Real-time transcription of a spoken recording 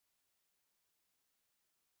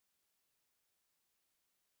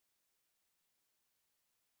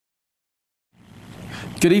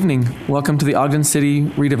Good evening. Welcome to the Ogden City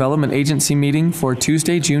Redevelopment Agency meeting for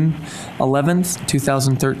Tuesday, June 11th,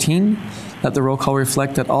 2013. Let the roll call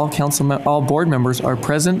reflect that all board members are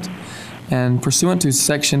present, and pursuant to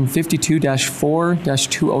Section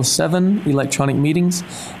 52-4-207 Electronic Meetings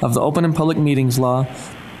of the Open and Public Meetings Law,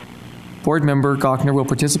 Board Member Gochner will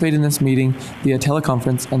participate in this meeting via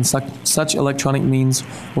teleconference, and such electronic means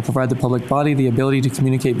will provide the public body the ability to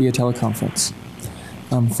communicate via teleconference.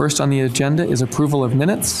 First on the agenda is approval of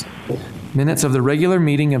minutes. Minutes of the regular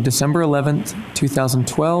meeting of December 11th,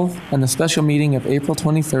 2012, and the special meeting of April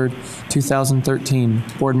 23rd, 2013.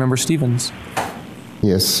 Board Member Stevens.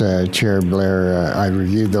 Yes, Chair Blair, I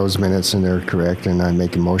reviewed those minutes and they're correct, and I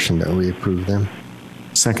make a motion that we approve them.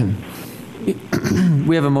 Second.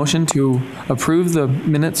 We have a motion to approve the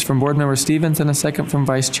minutes from Board Member Stevens and a second from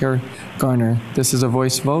Vice Chair Garner. This is a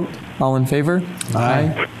voice vote. All in favor?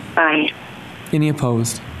 Aye. Aye. Any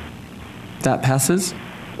opposed? That passes.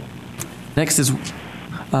 Next is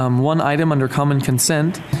one item under common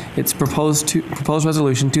consent. It's proposed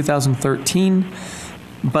resolution 2013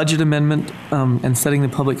 budget amendment and setting the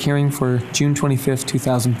public hearing for June 25th,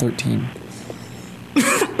 2013.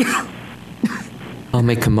 I'll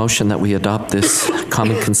make a motion that we adopt this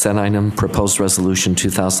common consent item, proposed resolution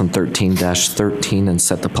 2013-13, and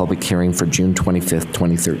set the public hearing for June 25th,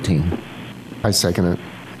 2013. I second it.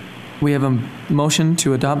 We have a motion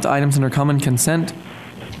to adopt items under common consent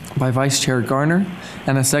by Vice Chair Garner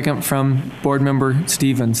and a second from Board Member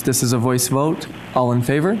Stevens. This is a voice vote. All in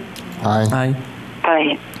favor? Aye. Aye.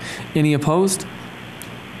 Aye. Any opposed?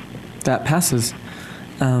 That passes.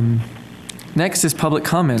 Next is public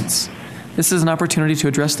comments. This is an opportunity to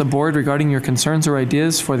address the board regarding your concerns or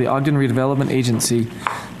ideas for the Ogden Redevelopment Agency.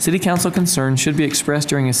 City Council concerns should be expressed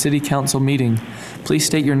during a City Council meeting. Please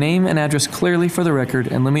state your name and address clearly for the record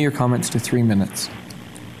and limit your comments to 3 minutes.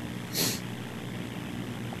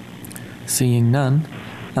 Seeing none.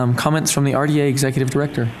 Comments from the RDA Executive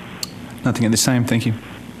Director. Nothing at this time, thank you.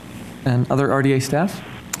 And other RDA staff?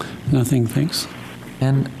 Nothing, thanks.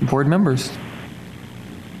 And board members?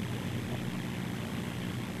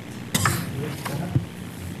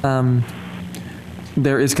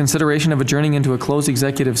 There is consideration of adjourning into a closed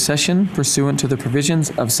executive session pursuant to the provisions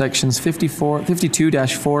of sections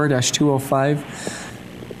 52-4-205,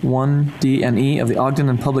 1D and E of the Ogden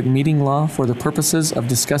and Public Meeting Law for the purposes of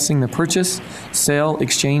discussing the purchase, sale,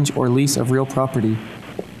 exchange, or lease of real property.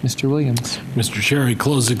 Mr. Williams. Mr. Chair, a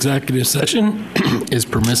closed executive session is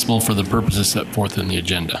permissible for the purposes set forth in the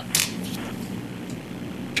agenda.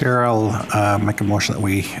 Chair, I'll make a motion that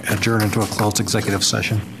we adjourn into a closed executive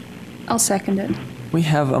session. I'll second it. We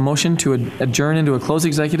have a motion to adjourn into a closed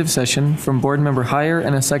executive session from Board Member Heyer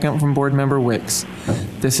and a second from Board Member Wicks.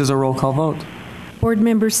 This is a roll call vote. Board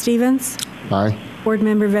Member Stevens? Aye. Board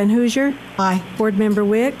Member Van Hoosier? Aye. Board Member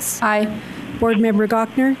Wicks? Aye. Board Member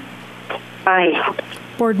Gochner? Aye.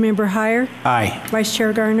 Board Member Heyer? Aye. Vice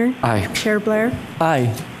Chair Garner? Aye. Chair Blair?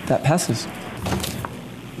 Aye. That passes.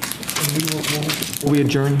 Will we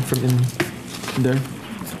adjourn from in there?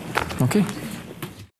 Okay.